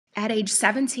At age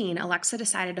 17, Alexa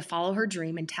decided to follow her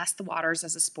dream and test the waters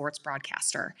as a sports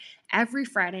broadcaster. Every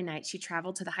Friday night, she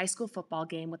traveled to the high school football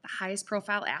game with the highest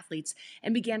profile athletes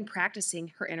and began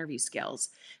practicing her interview skills.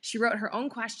 She wrote her own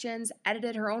questions,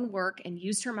 edited her own work, and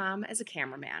used her mom as a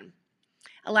cameraman.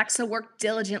 Alexa worked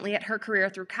diligently at her career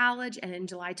through college, and in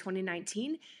July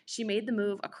 2019, she made the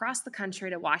move across the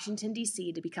country to Washington,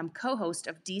 D.C. to become co-host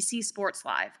of DC Sports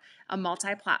Live, a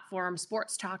multi-platform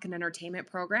sports talk and entertainment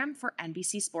program for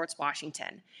NBC Sports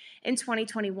Washington. In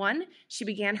 2021, she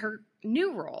began her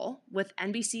new role with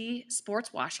NBC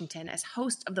Sports Washington as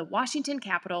host of the Washington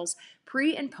Capitals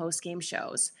pre- and post-game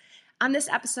shows. On this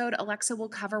episode, Alexa will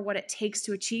cover what it takes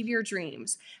to achieve your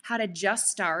dreams, how to just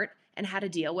start, and how to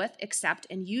deal with, accept,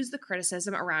 and use the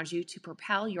criticism around you to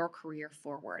propel your career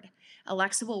forward.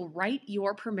 Alexa will write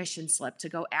your permission slip to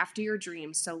go after your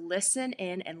dreams, so listen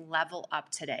in and level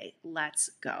up today. Let's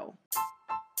go.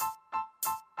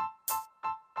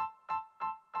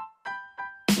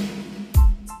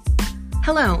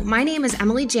 Hello, my name is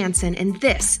Emily Jansen, and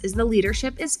this is the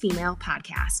Leadership is Female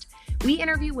podcast. We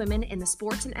interview women in the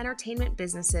sports and entertainment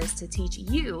businesses to teach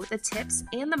you the tips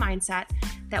and the mindset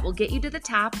that will get you to the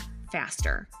top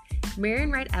faster.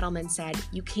 Marian Wright Edelman said,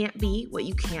 "You can't be what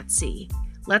you can't see."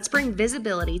 Let's bring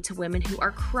visibility to women who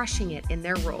are crushing it in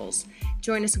their roles.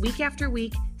 Join us week after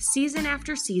week, season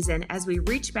after season, as we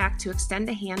reach back to extend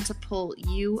a hand to pull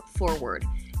you forward.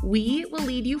 We will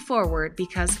lead you forward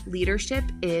because leadership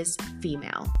is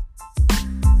female.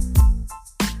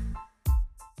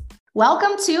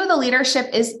 Welcome to the Leadership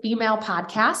is Female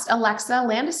podcast. Alexa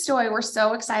Landestoy, we're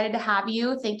so excited to have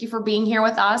you. Thank you for being here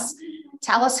with us.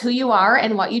 Tell us who you are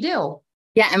and what you do.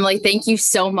 Yeah, Emily, thank you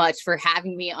so much for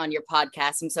having me on your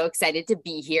podcast. I'm so excited to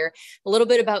be here. A little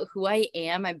bit about who I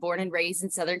am. I'm born and raised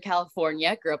in Southern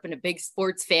California, grew up in a big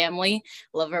sports family,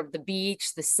 lover of the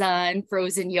beach, the sun,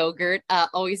 frozen yogurt.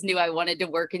 Always knew I wanted to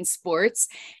work in sports.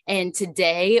 And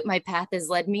today my path has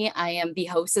led me. I am the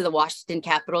host of the Washington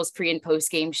Capitals pre- and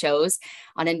post-game shows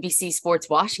on NBC Sports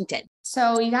Washington.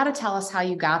 So you got to tell us how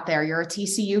you got there. You're a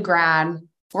TCU grad,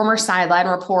 former sideline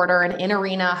reporter, and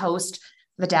in-arena host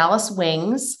the Dallas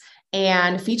Wings,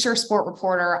 and feature sport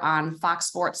reporter on Fox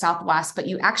Sports Southwest, but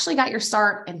you actually got your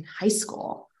start in high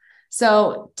school.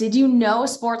 So did you know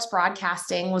sports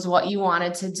broadcasting was what you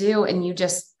wanted to do and you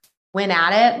just went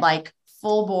at it like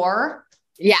full bore?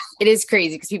 Yeah, it is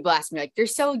crazy because people ask me like, you're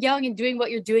so young and doing what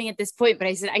you're doing at this point. But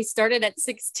I said, I started at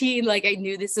 16. Like I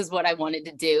knew this is what I wanted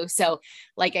to do. So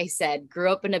like I said,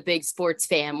 grew up in a big sports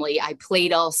family. I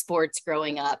played all sports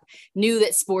growing up, knew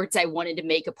that sports I wanted to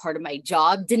make a part of my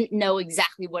job. Didn't know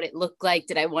exactly what it looked like.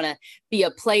 Did I want to be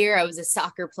a player? I was a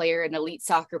soccer player, an elite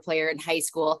soccer player in high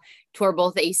school, tore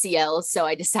both ACLs. So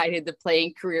I decided the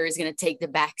playing career is going to take the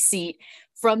back seat.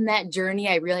 From that journey,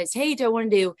 I realized, hey, do I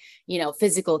want to do,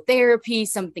 physical therapy,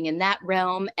 something in that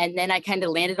realm? And then I kind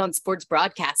of landed on sports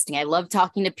broadcasting. I love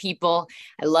talking to people.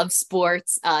 I love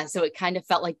sports. So it kind of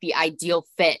felt like the ideal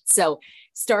fit. So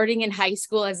starting in high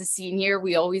school as a senior,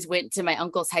 we always went to my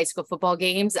uncle's high school football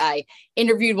games. I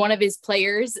interviewed one of his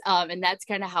players, and that's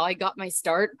kind of how I got my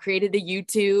start, created a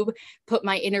YouTube, put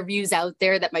my interviews out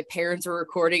there that my parents were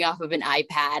recording off of an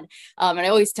iPad. And I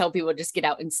always tell people just get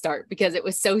out and start because it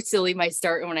was so silly, my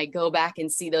start. And when I go back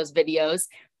and see those videos,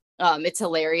 it's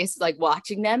hilarious, like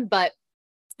watching them, but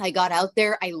I got out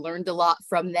there, I learned a lot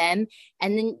from them.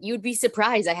 And then you'd be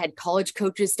surprised. I had college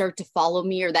coaches start to follow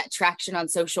me or that traction on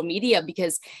social media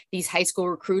because these high school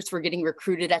recruits were getting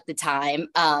recruited at the time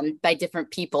by different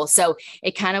people. So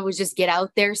it kind of was just get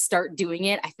out there, start doing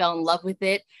it. I fell in love with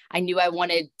it. I knew I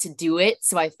wanted to do it.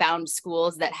 So I found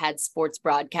schools that had sports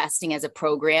broadcasting as a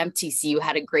program. TCU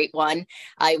had a great one.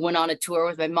 I went on a tour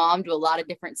with my mom to a lot of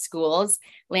different schools,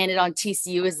 landed on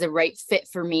TCU as the right fit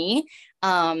for me.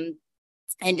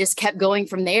 And just kept going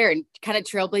from there and kind of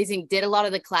trailblazing, did a lot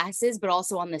of the classes, but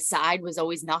also on the side was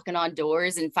always knocking on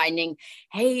doors and finding,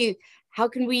 hey, how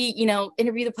can we,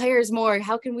 interview the players more?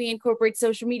 How can we incorporate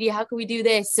social media? How can we do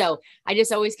this? So I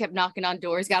just always kept knocking on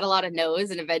doors, got a lot of no's,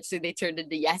 and eventually they turned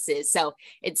into yeses. So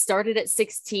it started at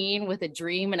 16 with a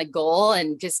dream and a goal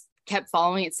and just kept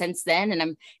following it since then. And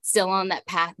I'm still on that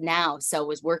path now. So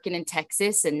was working in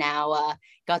Texas and now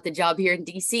got the job here in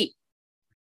DC.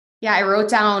 Yeah, I wrote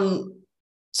down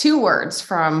 2 words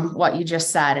from what you just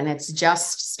said, and it's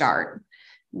just start.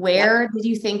 Where did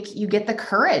you think you get the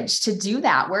courage to do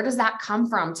that? Where does that come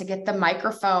from to get the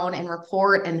microphone and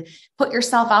report and put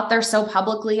yourself out there so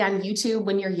publicly on YouTube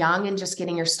when you're young and just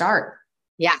getting your start?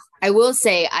 Yeah, I will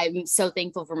say I'm so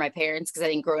thankful for my parents because I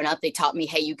think growing up, they taught me,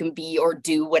 hey, you can be or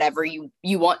do whatever you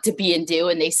want to be and do.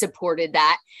 And they supported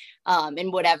that.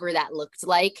 and whatever that looked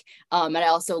like. And I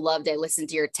also I listened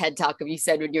to your TED talk of, you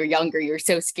said when you're younger, you're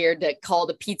so scared to call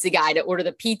the pizza guy to order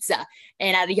the pizza.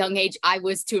 And at a young age, I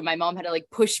was too. And my mom had to like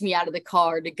push me out of the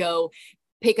car to go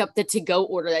pick up the to-go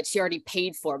order that she already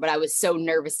paid for, but I was so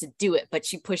nervous to do it, but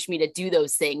she pushed me to do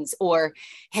those things. Or,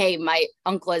 hey, my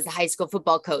uncle is a high school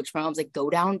football coach. My mom's like, go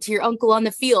down to your uncle on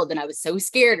the field. And I was so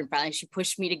scared. And finally she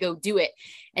pushed me to go do it.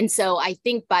 And so I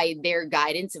think by their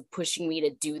guidance of pushing me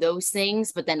to do those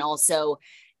things, but then also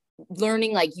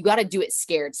learning, like, you got to do it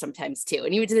scared sometimes too.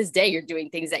 And even to this day, you're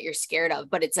doing things that you're scared of,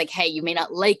 but it's like, hey, you may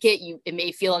not like it. It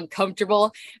may feel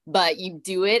uncomfortable, but you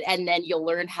do it. And then you'll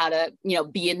learn how to,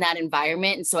 be in that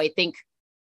environment. And so I think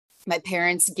my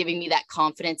parents giving me that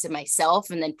confidence in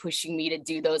myself and then pushing me to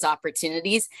do those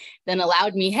opportunities then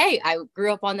allowed me, hey, I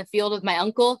grew up on the field with my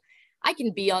uncle. I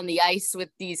can be on the ice with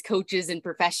these coaches and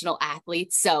professional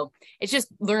athletes. So it's just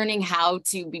learning how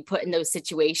to be put in those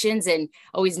situations and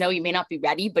always know you may not be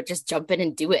ready, but just jump in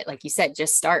and do it. Like you said,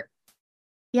 just start.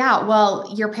 Yeah,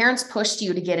 well, your parents pushed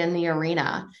you to get in the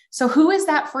arena. So who is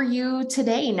that for you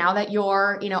today, now that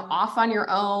you're, off on your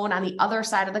own on the other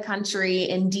side of the country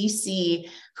in DC?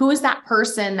 Who is that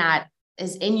person that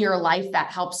is in your life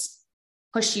that helps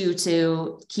push you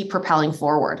to keep propelling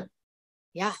forward?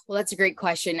 Yeah, well, that's a great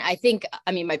question. I think,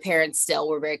 my parents still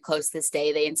were very close this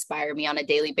day. They inspire me on a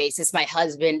daily basis. My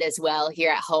husband as well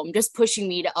here at home, just pushing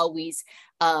me to always,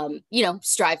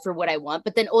 strive for what I want.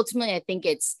 But then ultimately, I think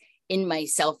it's in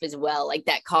myself as well. Like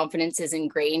that confidence is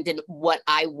ingrained in what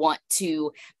I want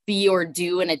to be or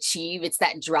do and achieve. It's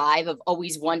that drive of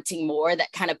always wanting more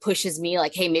that kind of pushes me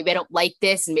like, hey, maybe I don't like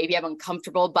this and maybe I'm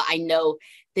uncomfortable, but I know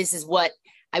this is what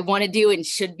I want to do and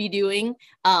should be doing.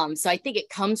 So I think it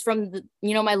comes from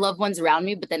my loved ones around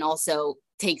me, but then also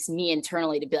takes me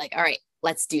internally to be like, all right,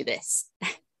 let's do this.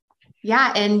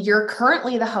 Yeah. And you're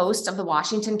currently the host of the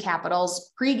Washington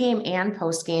Capitals pregame and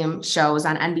postgame shows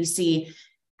on NBC.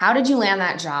 How did you land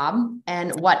that job?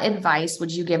 And what advice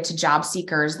would you give to job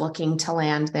seekers looking to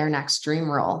land their next dream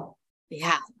role?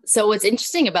 Yeah. So what's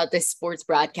interesting about this sports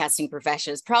broadcasting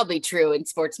profession is probably true in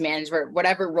sports management,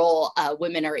 whatever role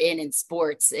women are in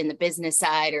sports, in the business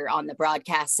side or on the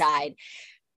broadcast side.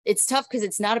 It's tough because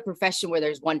it's not a profession where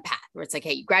there's one path where it's like,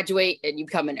 hey, you graduate and you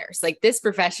become a nurse. Like this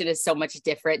profession is so much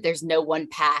different. There's no one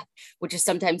path, which is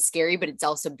sometimes scary, but it's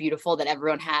also beautiful that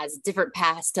everyone has different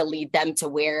paths to lead them to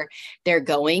where they're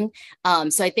going.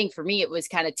 So I think for me, it was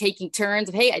kind of taking turns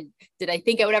of, hey, did I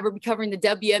think I would ever be covering the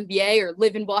WNBA or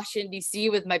live in Washington, D.C.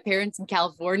 with my parents in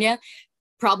California?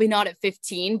 Probably not at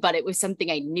 15, but it was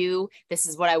something I knew this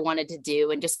is what I wanted to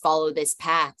do and just follow this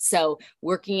path. So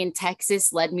working in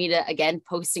Texas led me to, again,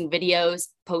 posting videos,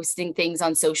 posting things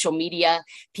on social media.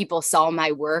 People saw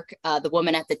my work. The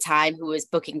woman at the time who was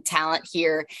booking talent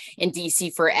here in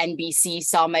DC for NBC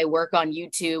saw my work on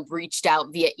YouTube, reached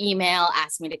out via email,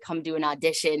 asked me to come do an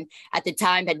audition. At the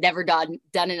time, had never done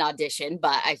an audition,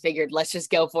 but I figured let's just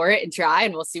go for it and try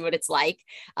and we'll see what it's like.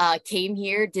 Came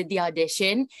here, did the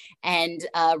audition, and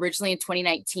originally in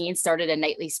 2019 started a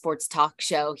nightly sports talk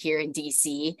show here in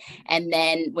DC. And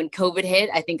then when COVID hit,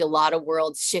 I think a lot of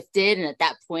worlds shifted. And at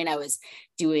that point, I was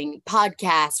doing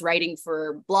podcasts, writing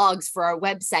for blogs for our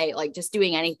website, like just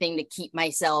doing anything to keep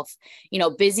myself,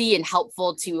 busy and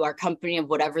helpful to our company of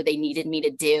whatever they needed me to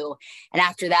do. And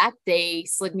after that, they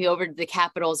slid me over to the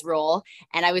Capitals role.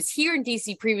 And I was here in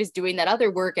DC previous doing that other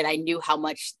work. And I knew how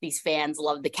much these fans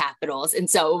loved the Capitals. And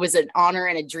so it was an honor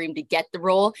and a dream to get the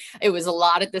role. It was a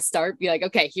lot at the start, be like,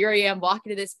 okay, here I am walking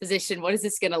to this position. What is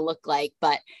this going to look like?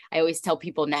 But I always tell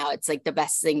people now it's like the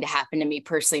best thing to happen to me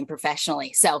personally and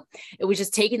professionally. So it was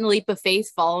just taking the leap of faith,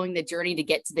 following the journey to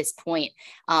get to this point.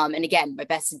 And again, my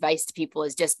best advice to people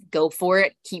is just go for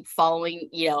it, keep following,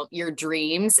 your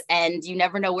dreams, and you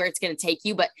never know where it's going to take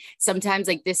you. But sometimes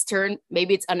like this turn,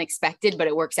 maybe it's unexpected, but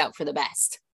it works out for the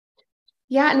best.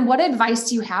 Yeah. And what advice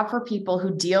do you have for people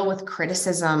who deal with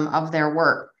criticism of their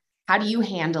work? How do you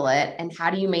handle it? And how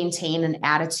do you maintain an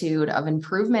attitude of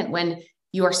improvement when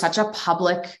you are such a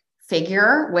public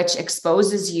figure, which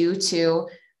exposes you to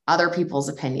other people's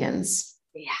opinions?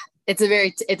 Yeah, it's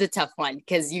a tough one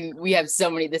because we have so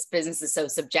many, this business is so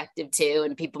subjective too.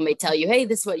 And people may tell you, hey,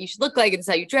 this is what you should look like. And this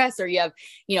is how you dress. Or you have,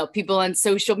 people on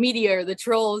social media or the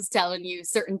trolls telling you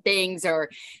certain things, or,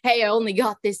 hey, I only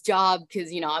got this job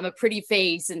because, I'm a pretty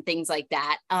face and things like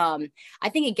that. I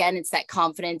think, again, it's that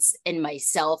confidence in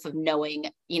myself of knowing,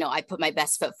 I put my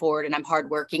best foot forward and I'm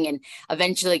hardworking. And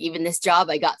eventually, like, even this job,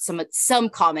 I got some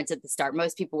comments at the start.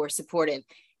 Most people were supportive.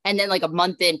 And then like a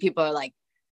month in, people are like,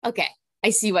 okay, I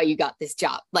see why you got this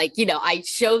job. Like, I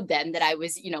showed them that I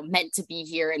was, meant to be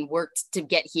here and worked to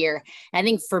get here. And I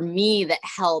think for me, that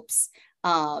helps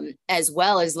as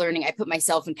well as learning. I put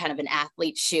myself in kind of an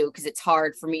athlete's shoe because it's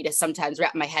hard for me to sometimes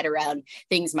wrap my head around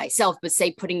things myself, but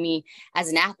say putting me as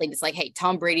an athlete, it's like, hey,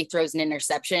 Tom Brady throws an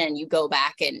interception and you go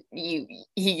back and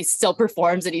he still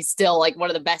performs and he's still like one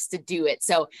of the best to do it.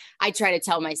 So I try to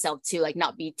tell myself to like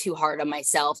not be too hard on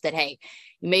myself that, hey,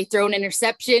 you may throw an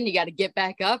interception, you got to get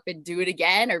back up and do it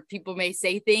again, or people may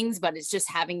say things, but it's just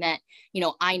having that,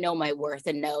 I know my worth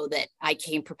and know that I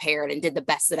came prepared and did the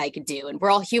best that I could do. And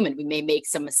we're all human. We may make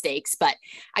some mistakes, but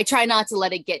I try not to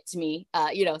let it get to me.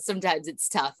 Sometimes it's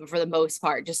tough, but for the most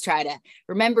part, just try to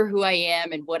remember who I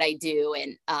am and what I do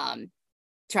and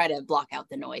try to block out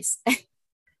the noise.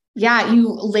 Yeah, you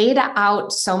laid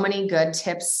out so many good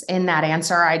tips in that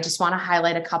answer. I just want to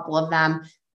highlight a couple of them.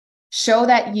 Show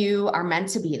that you are meant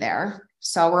to be there.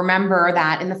 So remember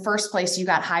that in the first place, you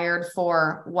got hired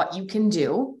for what you can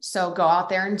do. So go out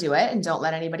there and do it and don't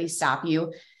let anybody stop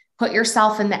you. Put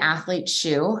yourself in the athlete's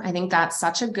shoe. I think that's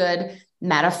such a good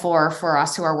metaphor for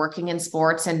us who are working in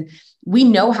sports. And we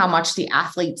know how much the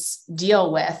athletes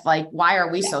deal with. Like, why are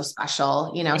we so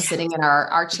special, sitting in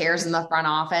our chairs in the front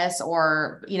office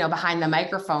or, behind the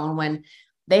microphone when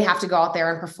they have to go out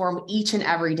there and perform each and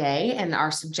every day and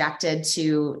are subjected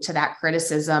to that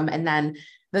criticism. And then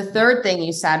the third thing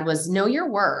you said was know your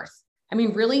worth. I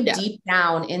mean, really deep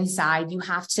down inside, you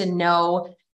have to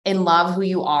know and love who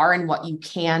you are and what you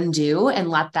can do and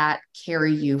let that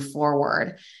carry you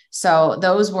forward. So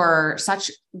those were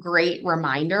such great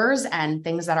reminders and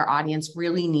things that our audience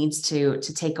really needs to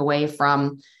take away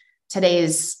from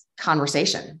today's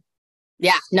conversation.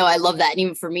 Yeah, no, I love that. And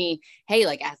even for me, hey,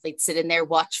 like athletes sit in there,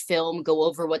 watch film, go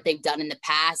over what they've done in the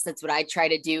past. That's what I try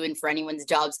to do. And for anyone's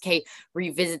jobs, okay,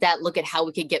 revisit that, look at how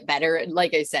we could get better. And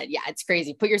like I said, yeah, it's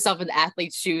crazy. Put yourself in the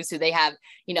athlete's shoes so they have,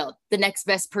 the next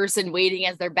best person waiting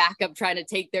as their backup trying to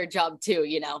take their job too,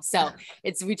 So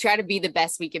we try to be the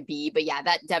best we can be. But yeah,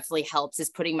 that definitely helps,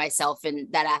 is putting myself in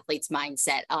that athlete's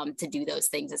mindset to do those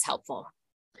things is helpful.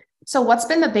 So what's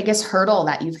been the biggest hurdle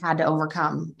that you've had to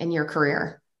overcome in your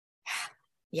career?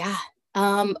 Yeah.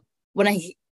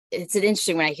 It's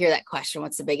interesting when I hear that question,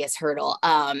 what's the biggest hurdle?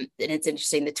 And it's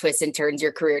interesting the twists and turns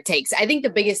your career takes. I think the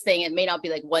biggest thing, it may not be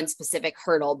like one specific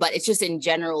hurdle, but it's just in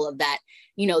general of that,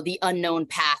 the unknown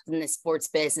path in the sports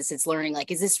business. It's learning,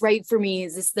 like, is this right for me?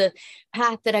 Is this the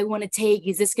path that I want to take?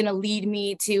 Is this going to lead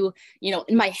me to,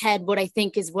 in my head, what I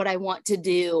think is what I want to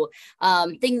do?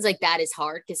 Things like that is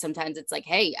hard because sometimes it's like,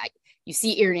 hey, you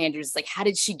see Erin Andrews, like, how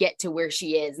did she get to where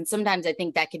she is? And sometimes I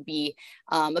think that could be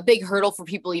a big hurdle for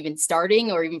people even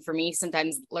starting, or even for me,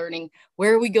 sometimes learning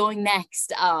where are we going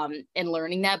next and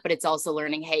learning that. But it's also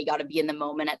learning, hey, got to be in the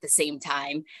moment at the same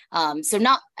time. So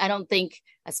I don't think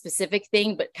a specific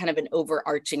thing, but kind of an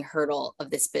overarching hurdle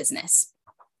of this business.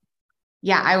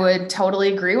 Yeah, I would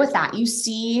totally agree with that. You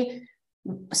see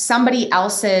somebody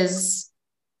else's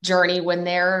journey when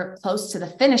they're close to the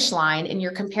finish line and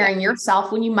you're comparing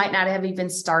yourself when you might not have even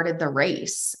started the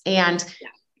race. And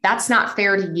that's not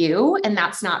fair to you. And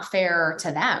that's not fair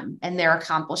to them and their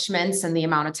accomplishments and the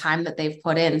amount of time that they've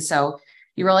put in. So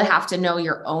you really have to know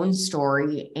your own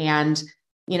story. And,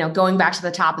 going back to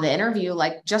the top of the interview,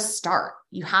 like, just start.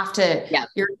 You have to,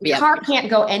 your car can't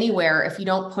go anywhere if you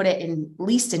don't put it at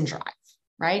least in drive.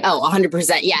 Right? Oh,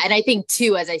 100%. Yeah. And I think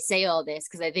too, as I say all this,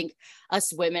 because I think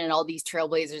us women and all these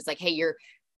trailblazers, like, hey,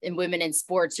 and women in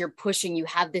sports, you're pushing, you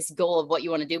have this goal of what you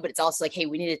want to do, but it's also like, hey,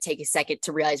 we need to take a second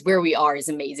to realize where we are is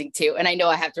amazing too. And I know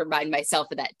I have to remind myself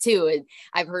of that too. And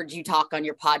I've heard you talk on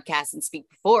your podcast and speak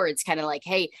before. It's kind of like,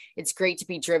 hey, it's great to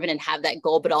be driven and have that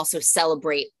goal, but also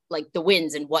celebrate like the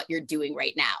wins and what you're doing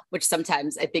right now, which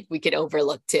sometimes I think we could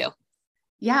overlook too.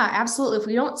 Yeah, absolutely. If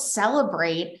we don't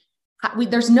celebrate,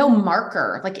 there's no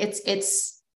marker. Like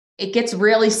it gets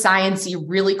really sciencey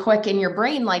really quick in your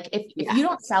brain. Like if you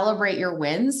don't celebrate your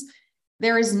wins,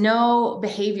 there is no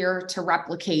behavior to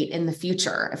replicate in the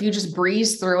future. If you just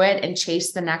breeze through it and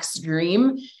chase the next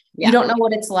dream, you don't know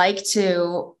what it's like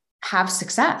to have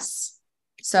success.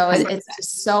 So it's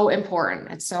so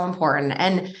important. It's so important.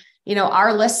 And,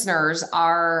 our listeners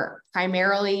are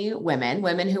primarily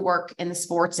women who work in the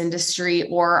sports industry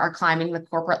or are climbing the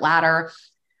corporate ladder.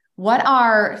 What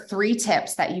are 3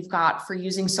 tips that you've got for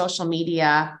using social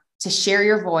media to share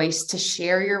your voice, to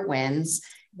share your wins,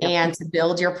 and to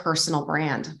build your personal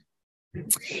brand?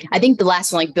 I think the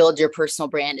last one, like, build your personal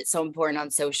brand. It's so important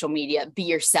on social media. Be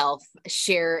yourself,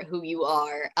 share who you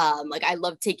are. Like, I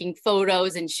love taking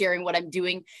photos and sharing what I'm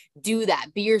doing. Do that.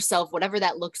 Be yourself, whatever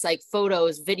that looks like.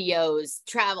 Photos, videos,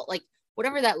 travel, like,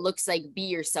 whatever that looks like, be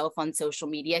yourself on social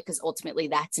media, because ultimately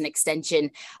that's an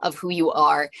extension of who you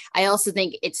are. I also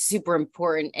think it's super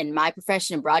important in my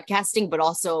profession in broadcasting, but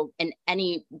also in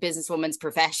any businesswoman's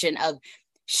profession, of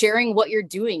sharing what you're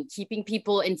doing, keeping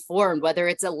people informed, whether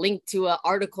it's a link to an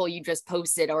article you just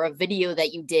posted or a video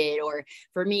that you did, or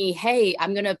for me, hey,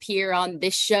 I'm going to appear on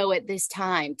this show at this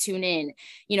time, tune in,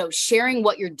 sharing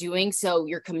what you're doing so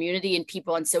your community and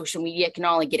people on social media can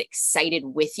not only get excited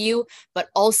with you, but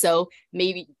also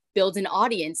maybe build an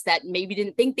audience that maybe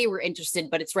didn't think they were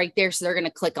interested, but it's right there. So they're going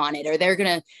to click on it or they're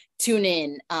going to tune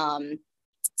in.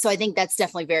 So I think that's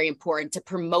definitely very important, to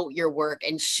promote your work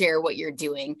and share what you're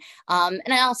doing. And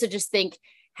I also just think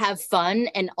have fun.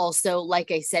 And also, like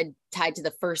I said, tied to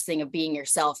the first thing of being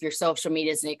yourself, your social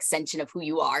media is an extension of who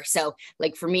you are. So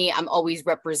like for me, I'm always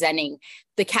representing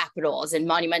the Capitals and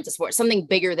Monumental Sports, something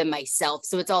bigger than myself.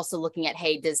 So it's also looking at,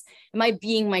 hey, am I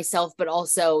being myself, but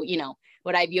also,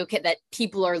 would I be okay that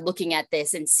people are looking at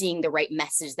this and seeing the right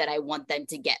message that I want them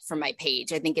to get from my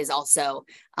page, I think is also,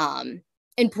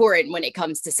 important when it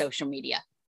comes to social media.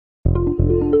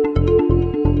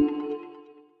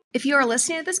 If you are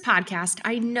listening to this podcast,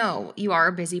 I know you are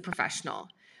a busy professional.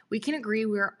 We can agree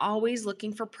we are always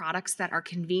looking for products that are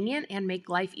convenient and make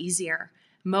life easier.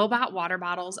 Mobot water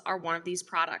bottles are one of these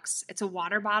products. It's a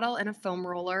water bottle and a foam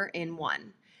roller in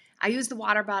one. I use the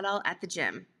water bottle at the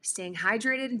gym, staying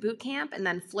hydrated in boot camp and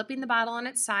then flipping the bottle on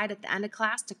its side at the end of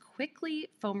class to quickly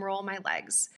foam roll my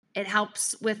legs. It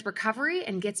helps with recovery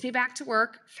and gets me back to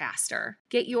work faster.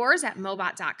 Get yours at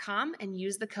mobot.com and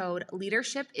use the code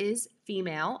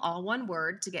LEADERSHIPISFEMALE, all one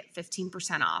word, to get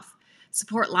 15% off.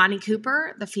 Support Lonnie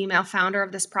Cooper, the female founder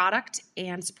of this product,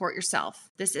 and support yourself.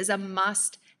 This is a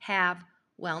must-have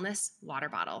wellness water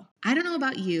bottle. I don't know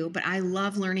about you, but I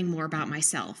love learning more about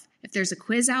myself. If there's a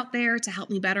quiz out there to help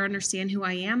me better understand who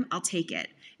I am, I'll take it.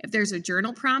 If there's a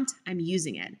journal prompt, I'm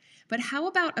using it. But how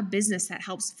about a business that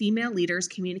helps female leaders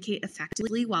communicate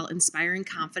effectively while inspiring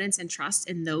confidence and trust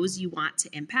in those you want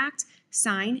to impact?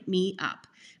 Sign me up.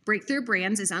 Breakthrough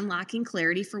Brands is unlocking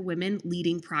clarity for women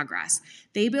leading progress.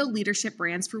 They build leadership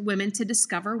brands for women to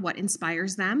discover what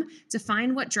inspires them,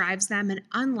 define what drives them, and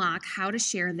unlock how to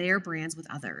share their brands with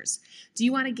others. Do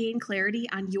you want to gain clarity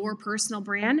on your personal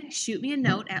brand? Shoot me a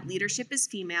note at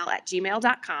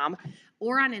leadershipisfemale@gmail.com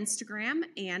or on Instagram,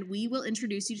 and we will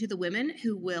introduce you to the women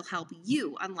who will help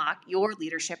you unlock your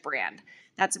leadership brand.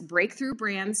 That's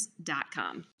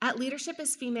breakthroughbrands.com. At Leadership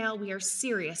is Female, we are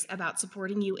serious about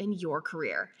supporting you in your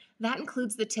career. That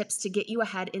includes the tips to get you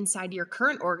ahead inside your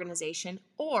current organization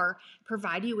or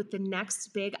provide you with the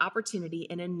next big opportunity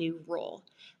in a new role.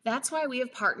 That's why we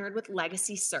have partnered with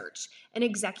Legacy Search, an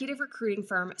executive recruiting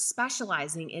firm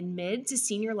specializing in mid to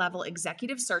senior level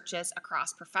executive searches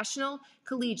across professional,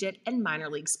 collegiate, and minor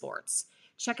league sports.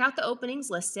 Check out the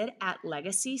openings listed at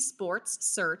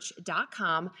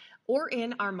legacysportssearch.com or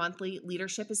in our monthly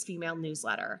Leadership is Female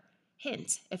newsletter.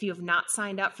 Hint, if you have not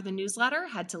signed up for the newsletter,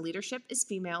 head to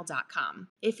leadershipisfemale.com.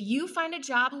 If you find a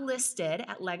job listed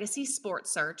at Legacy Sports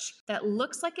Search that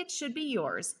looks like it should be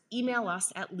yours, email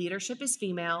us at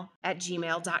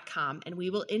leadershipisfemale@gmail.com and we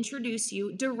will introduce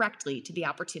you directly to the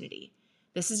opportunity.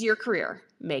 This is your career.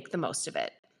 Make the most of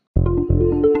it.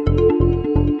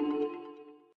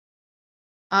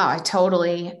 Oh, I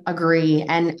totally agree.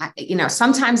 And,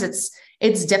 sometimes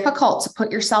it's difficult to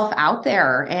put yourself out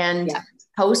there and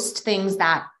post things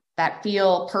that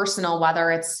feel personal, whether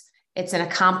it's an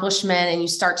accomplishment and you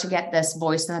start to get this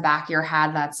voice in the back of your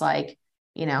head that's like,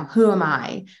 who am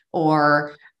I?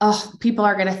 Or, oh, people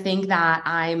are going to think that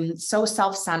I'm so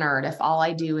self-centered if all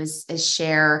I do is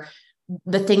share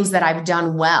the things that I've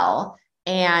done well.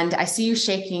 And I see you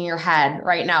shaking your head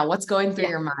right now. What's going through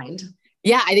your mind?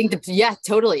 Yeah, I think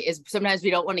totally is. Sometimes we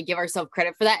don't want to give ourselves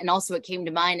credit for that. And also what came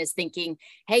to mind is thinking,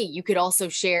 hey, you could also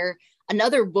share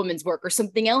another woman's work or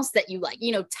something else that you like,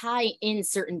 tie in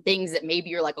certain things that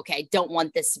maybe you're like, okay, I don't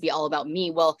want this to be all about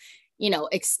me. Well,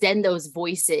 extend those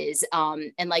voices.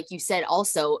 And like you said,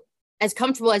 also, as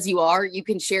comfortable as you are, you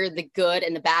can share the good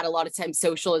and the bad. A lot of times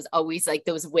social is always like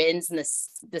those wins and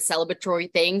the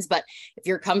celebratory things. But if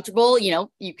you're comfortable, you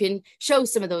can show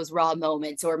some of those raw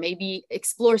moments or maybe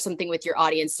explore something with your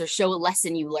audience or show a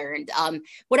lesson you learned.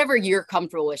 Whatever you're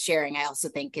comfortable with sharing, I also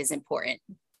think is important.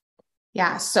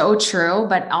 Yeah, so true.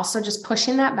 But also just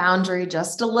pushing that boundary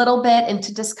just a little bit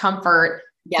into discomfort,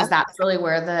 because that's really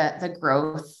where the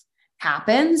growth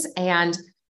happens. And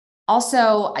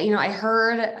also, I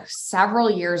heard several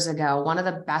years ago, one of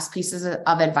the best pieces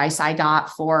of advice I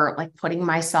got for like putting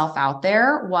myself out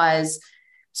there was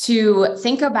to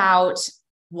think about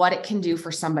what it can do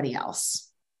for somebody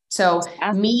else. So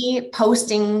me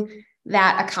posting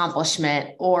that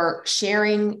accomplishment or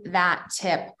sharing that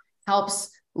tip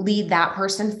helps lead that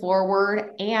person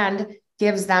forward and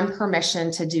gives them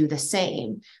permission to do the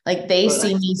same. Like they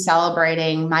see me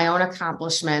celebrating my own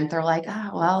accomplishment. They're like, oh,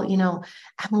 well,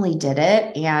 Emily did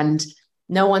it. And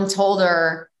no one told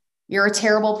her you're a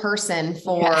terrible person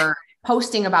for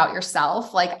posting about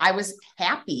yourself. Like I was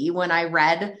happy when I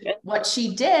read what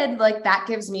she did. Like that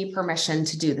gives me permission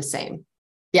to do the same.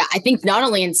 Yeah. I think not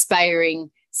only inspiring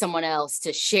someone else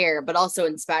to share, but also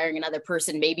inspiring another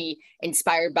person, maybe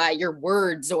inspired by your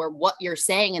words or what you're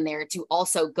saying in there, to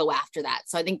also go after that.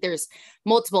 So I think there's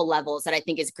multiple levels that I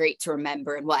think is great to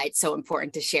remember, and why it's so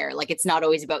important to share. Like it's not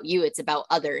always about you, it's about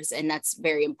others. And that's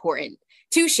very important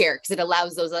to share, because it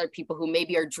allows those other people who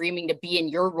maybe are dreaming to be in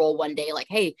your role one day, like,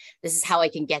 hey, this is how I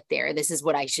can get there. This is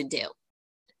what I should do.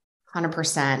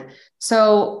 100%.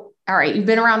 So, all right, you've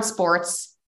been around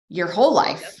sports your whole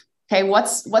life. Okay.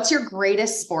 What's your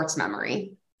greatest sports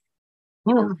memory?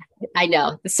 I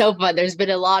know. It's so fun. There's been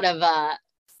a lot of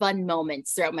fun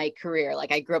moments throughout my career.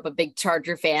 Like I grew up a big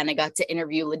Charger fan. I got to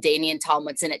interview LaDainian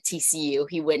Tomlinson at TCU.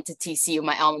 He went to TCU,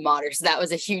 my alma mater. So that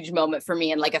was a huge moment for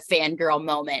me, and like a fangirl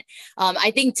moment.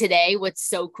 I think today what's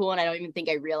so cool, and I don't even think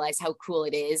I realize how cool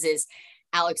it is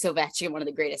Alex Ovechkin, one of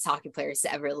the greatest hockey players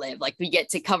to ever live. Like we get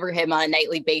to cover him on a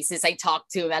nightly basis. I talk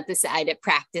to him at the side at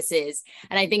practices.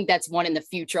 And I think that's one in the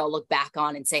future I'll look back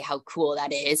on and say how cool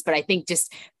that is. But I think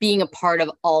just being a part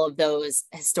of all of those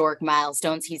historic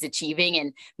milestones he's achieving,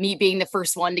 and me being the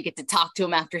first one to get to talk to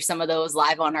him after some of those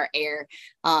live on our air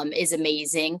is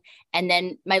amazing. And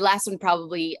then my last one,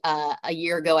 probably a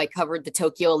year ago, I covered the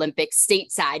Tokyo Olympics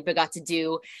stateside, but got to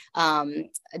do a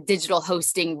digital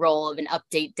hosting role of an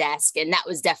update desk. And that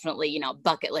was definitely,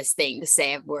 bucket list thing to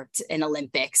say I've worked in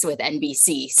Olympics with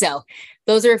NBC. So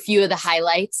those are a few of the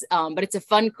highlights. But it's a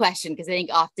fun question, because I think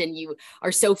often you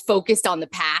are so focused on the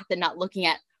path and not looking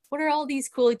at what are all these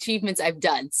cool achievements I've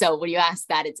done. So when you ask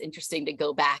that, it's interesting to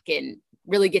go back and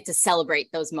really get to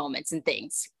celebrate those moments and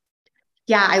things.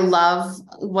 Yeah, I love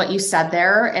what you said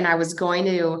there. And I was going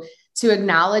to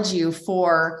acknowledge you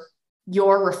for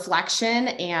your reflection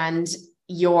and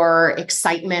your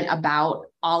excitement about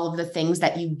all of the things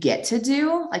that you get to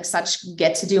do, like such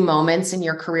get to do moments in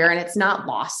your career, and it's not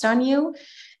lost on you.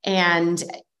 And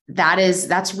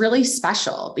that's really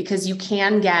special, because you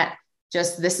can get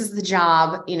just, this is the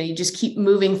job, you just keep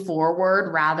moving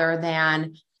forward rather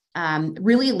than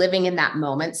really living in that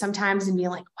moment sometimes and being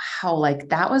like, wow, like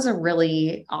that was a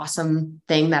really awesome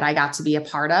thing that I got to be a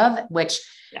part of, which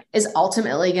is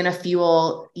ultimately going to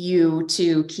fuel you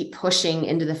to keep pushing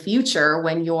into the future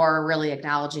when you're really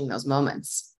acknowledging those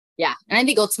moments. Yeah. And I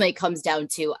think ultimately it comes down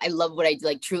to, I love what I do.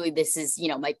 Like truly, this is,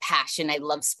 my passion. I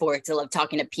love sports. I love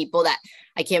talking to people that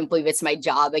I can't believe it's my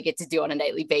job I get to do on a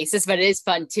nightly basis, but it is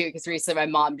fun too. Because recently my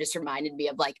mom just reminded me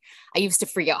of like, I used to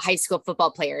freak out high school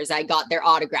football players. I got their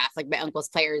autograph, like my uncle's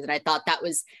players. And I thought that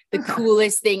was the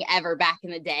coolest thing ever back in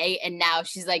the day. And now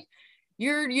she's like,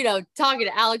 you're, talking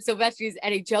to Alex Ovechkin's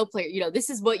NHL player,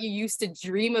 this is what you used to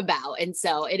dream about. And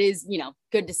so it is,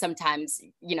 good to sometimes,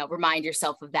 remind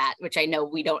yourself of that, which I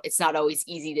know it's not always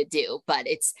easy to do, but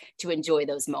it's to enjoy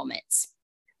those moments.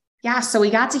 Yeah. So we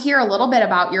got to hear a little bit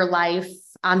about your life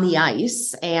on the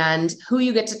ice and who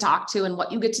you get to talk to and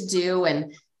what you get to do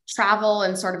and travel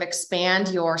and sort of expand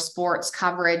your sports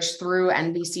coverage through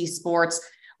NBC Sports.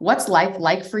 What's life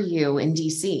like for you in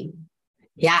DC?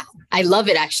 Yeah, I love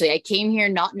it. Actually, I came here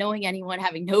not knowing anyone,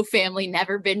 having no family,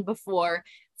 never been before,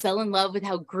 fell in love with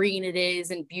how green it is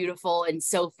and beautiful and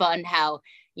so fun. How,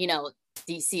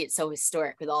 DC, it's so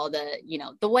historic with all the,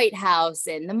 the White House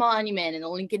and the monument and the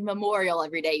Lincoln Memorial.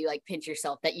 Every day you like pinch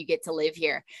yourself that you get to live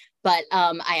here. But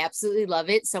I absolutely love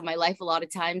it. So my life a lot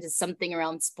of times is something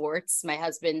around sports. My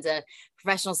husband's a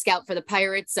professional scout for the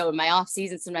Pirates. So in my off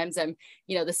season, sometimes I'm,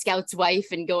 the scout's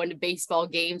wife and going to baseball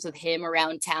games with him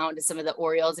around town to some of the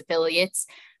Orioles affiliates.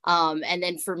 And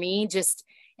then for me, just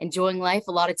enjoying life.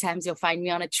 A lot of times you'll find me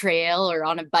on a trail or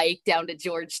on a bike down to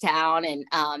Georgetown and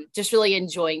just really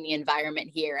enjoying the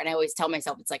environment here. And I always tell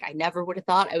myself, it's like, I never would have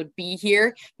thought I would be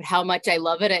here, but how much I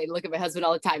love it. I look at my husband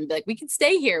all the time and be like, we can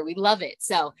stay here. We love it.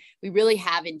 So we really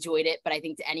have enjoyed it. But I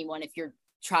think to anyone, if you're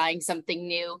trying something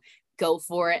new, go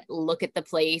for it, look at the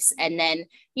place. And then,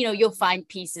 you'll find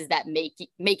pieces that make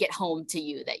it home to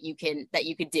you that you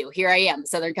could do. Here I am,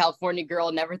 Southern California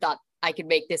girl, never thought I could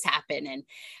make this happen.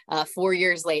 And 4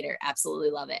 years later, absolutely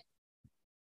love it.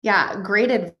 Yeah. Great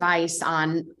advice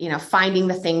on, finding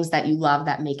the things that you love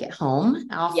that make it home.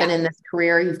 Often in this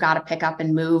career, you've got to pick up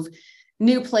and move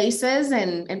new places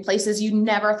and places you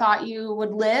never thought you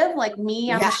would live. Like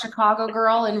me, I'm a Chicago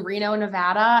girl in Reno,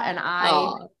 Nevada, and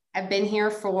I I've been here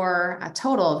for a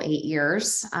total of 8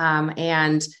 years.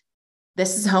 And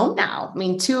this is home now. I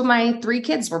mean, 2 of my 3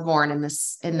 kids were born in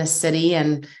this city,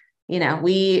 and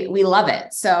we love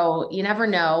it. So you never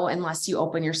know unless you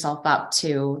open yourself up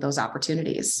to those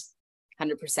opportunities.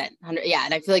 100%. Yeah.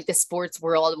 And I feel like the sports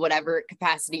world, whatever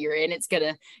capacity you're in, it's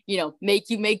going to,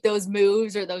 make you make those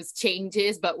moves or those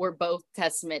changes, but we're both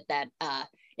testament that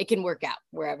it can work out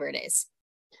wherever it is.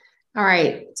 All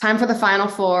right. Time for the final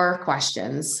 4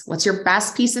 questions. What's your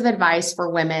best piece of advice for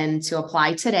women to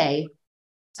apply today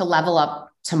to level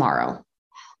up tomorrow?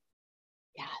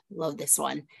 Yeah. Love this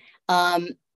one.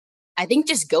 I think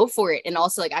just go for it. And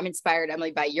also, like, I'm inspired,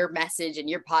 Emily, by your message and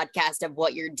your podcast of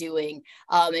what you're doing.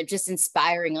 And just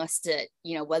inspiring us to,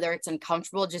 whether it's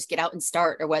uncomfortable, just get out and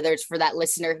start, or whether it's for that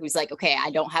listener who's like, okay, I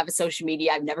don't have a social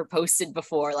media, I've never posted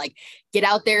before, like, get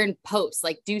out there and post,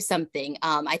 like, do something.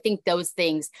 I think those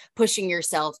things, pushing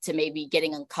yourself to maybe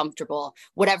getting uncomfortable,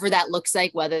 whatever that looks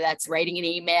like, whether that's writing an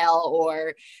email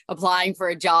or applying for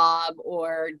a job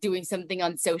or doing something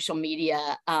on social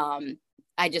media.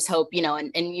 I just hope,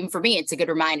 and even for me, it's a good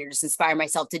reminder, just inspire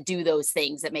myself to do those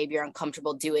things that maybe you're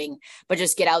uncomfortable doing, but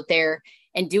just get out there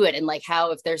and do it. And like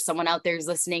how, if there's someone out there who's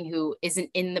listening who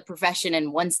isn't in the profession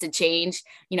and wants to change,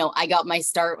 I got my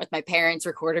start with my parents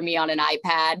recording me on an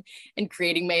iPad and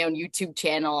creating my own YouTube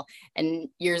channel. And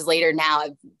years later now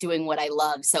I'm doing what I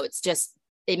love. So it's just,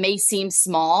 it may seem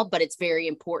small, but it's very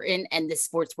important. And the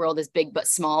sports world is big, but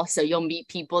small. So you'll meet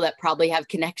people that probably have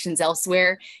connections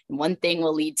elsewhere, and one thing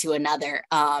will lead to another.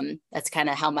 That's kind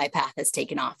of how my path has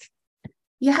taken off.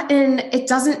 Yeah. And it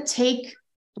doesn't take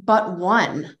but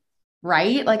one,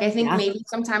 right? Like, I think maybe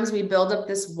sometimes we build up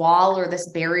this wall or this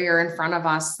barrier in front of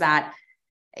us that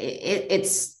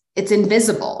it's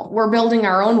invisible. We're building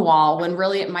our own wall when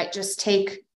really it might just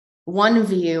take one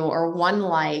view or one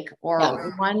like,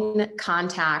 or one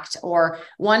contact or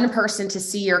one person to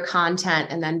see your content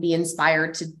and then be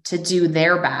inspired to do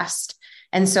their best.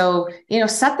 And so,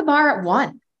 set the bar at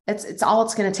 1. It's all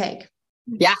it's going to take.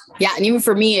 Yeah. Yeah. And even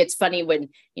for me, it's funny when,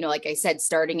 like I said,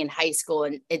 starting in high school,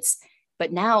 and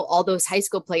but now all those high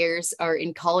school players are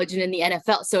in college and in the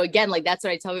NFL. So again, like, that's what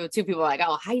I tell people too. People are like,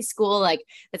 oh, high school, like,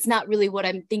 that's not really what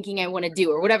I'm thinking I want to do,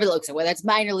 or whatever it looks like, whether it's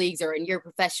minor leagues or in your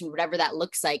profession, whatever that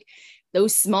looks like.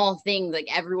 Those small things,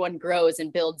 like, everyone grows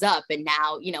and builds up. And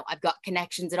now, I've got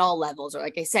connections at all levels, or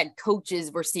like I said,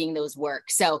 coaches, we're seeing those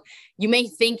work. So you may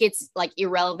think it's like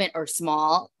irrelevant or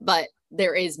small, but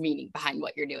there is meaning behind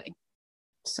what you're doing.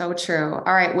 So true.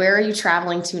 All right. Where are you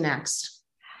traveling to next?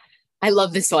 I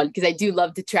love this one because I do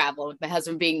love to travel. With my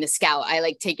husband being the scout, I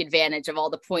like take advantage of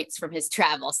all the points from his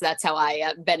travel. So that's how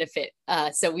I benefit.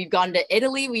 So we've gone to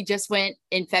Italy. We just went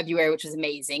in February, which was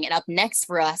amazing. And up next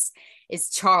for us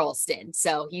is Charleston.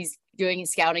 So he's doing a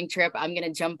scouting trip. I'm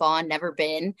going to jump on, never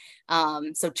been.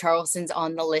 So Charleston's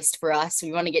on the list for us.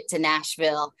 We want to get to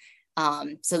Nashville.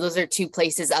 So those are 2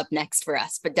 places up next for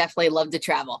us, but definitely love to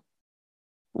travel.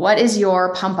 What is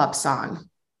your pump up song?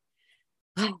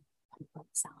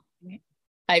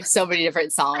 I have so many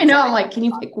different songs. I know. I'm like, can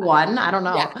you pick one? I don't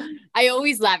know. Yeah. I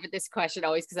always laugh at this question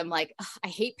because I'm like, I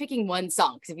hate picking one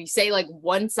song. Because if you say like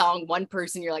one song, one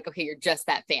person, you're like, okay, you're just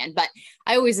that fan. But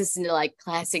I always listen to like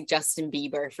classic Justin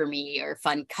Bieber for me, or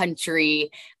fun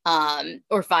country,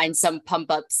 or find some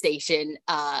pump up station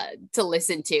to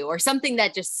listen to, or something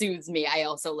that just soothes me. I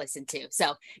also listen to.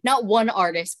 So not one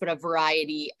artist, but a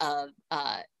variety of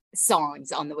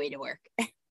songs on the way to work.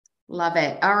 Love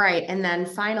it. All right. And then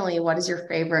finally, what is your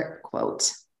favorite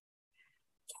quote?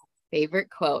 Favorite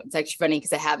quote. It's actually funny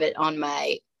because I have it on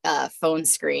my phone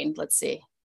screen. Let's see.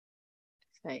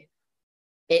 Okay.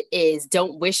 It is,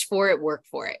 don't wish for it, work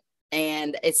for it.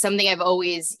 And it's something I've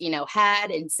always,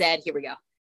 had and said. Here we go.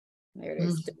 There it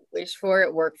is. Don't wish for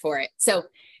it, work for it. So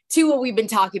to what we've been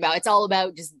talking about, it's all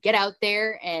about just get out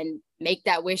there and make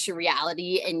that wish a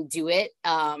reality and do it.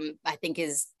 I think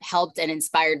has helped and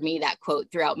inspired me, that quote,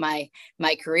 throughout my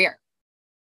career.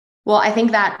 Well, I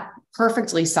think that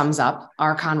perfectly sums up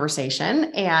our conversation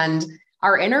and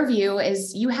our interview.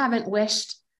 Is you haven't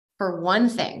wished for one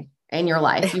thing in your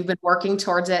life. You've been working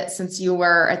towards it since you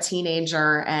were a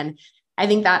teenager. And I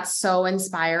think that's so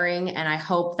inspiring. And I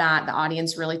hope that the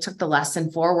audience really took the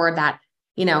lesson forward that,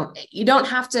 you don't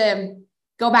have to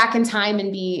go back in time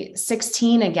and be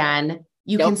 16 again.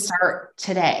 You can start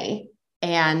today,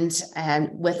 and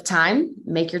with time,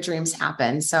 make your dreams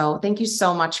happen. So thank you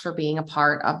so much for being a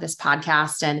part of this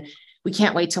podcast. And we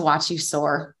can't wait to watch you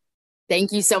soar.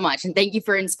 Thank you so much. And thank you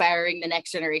for inspiring the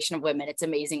next generation of women. It's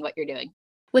amazing what you're doing.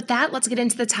 With that, let's get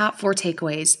into the top 4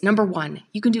 takeaways. Number 1,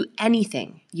 you can do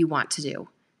anything you want to do.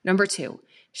 Number 2,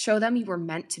 Show them you were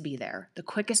meant to be there. The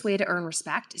quickest way to earn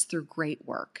respect is through great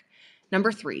work.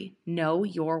 Number 3, know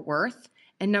your worth.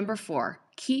 And number 4,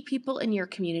 keep people in your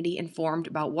community informed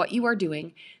about what you are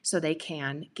doing so they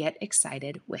can get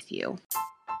excited with you.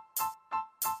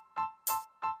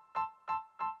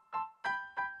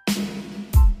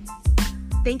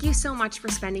 Thank you so much for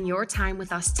spending your time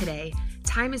with us today.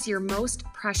 Time is your most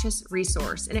precious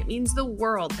resource, and it means the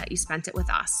world that you spent it with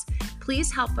us.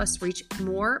 Please help us reach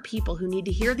more people who need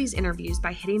to hear these interviews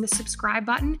by hitting the subscribe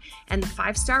button and the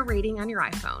 5-star rating on your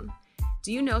iPhone.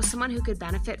 Do you know someone who could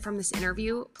benefit from this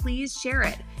interview? Please share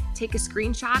it. Take a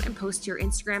screenshot and post to your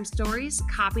Instagram stories,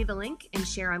 copy the link and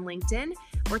share on LinkedIn,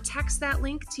 or text that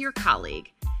link to your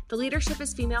colleague. The Leadership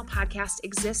is Female podcast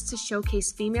exists to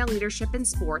showcase female leadership in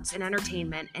sports and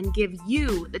entertainment and give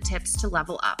you the tips to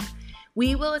level up.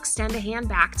 We will extend a hand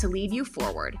back to lead you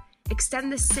forward.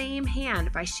 Extend the same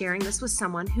hand by sharing this with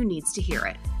someone who needs to hear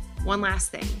it. One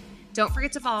last thing. Don't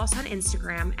forget to follow us on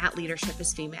Instagram at Leadership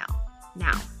is Female.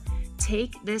 Now,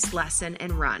 take this lesson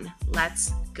and run.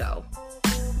 Let's go.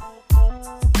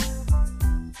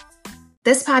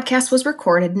 This podcast was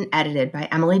recorded and edited by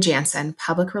Emily Jansen,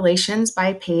 Public Relations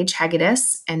by Paige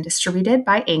Hegedus, and distributed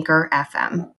by Anchor FM.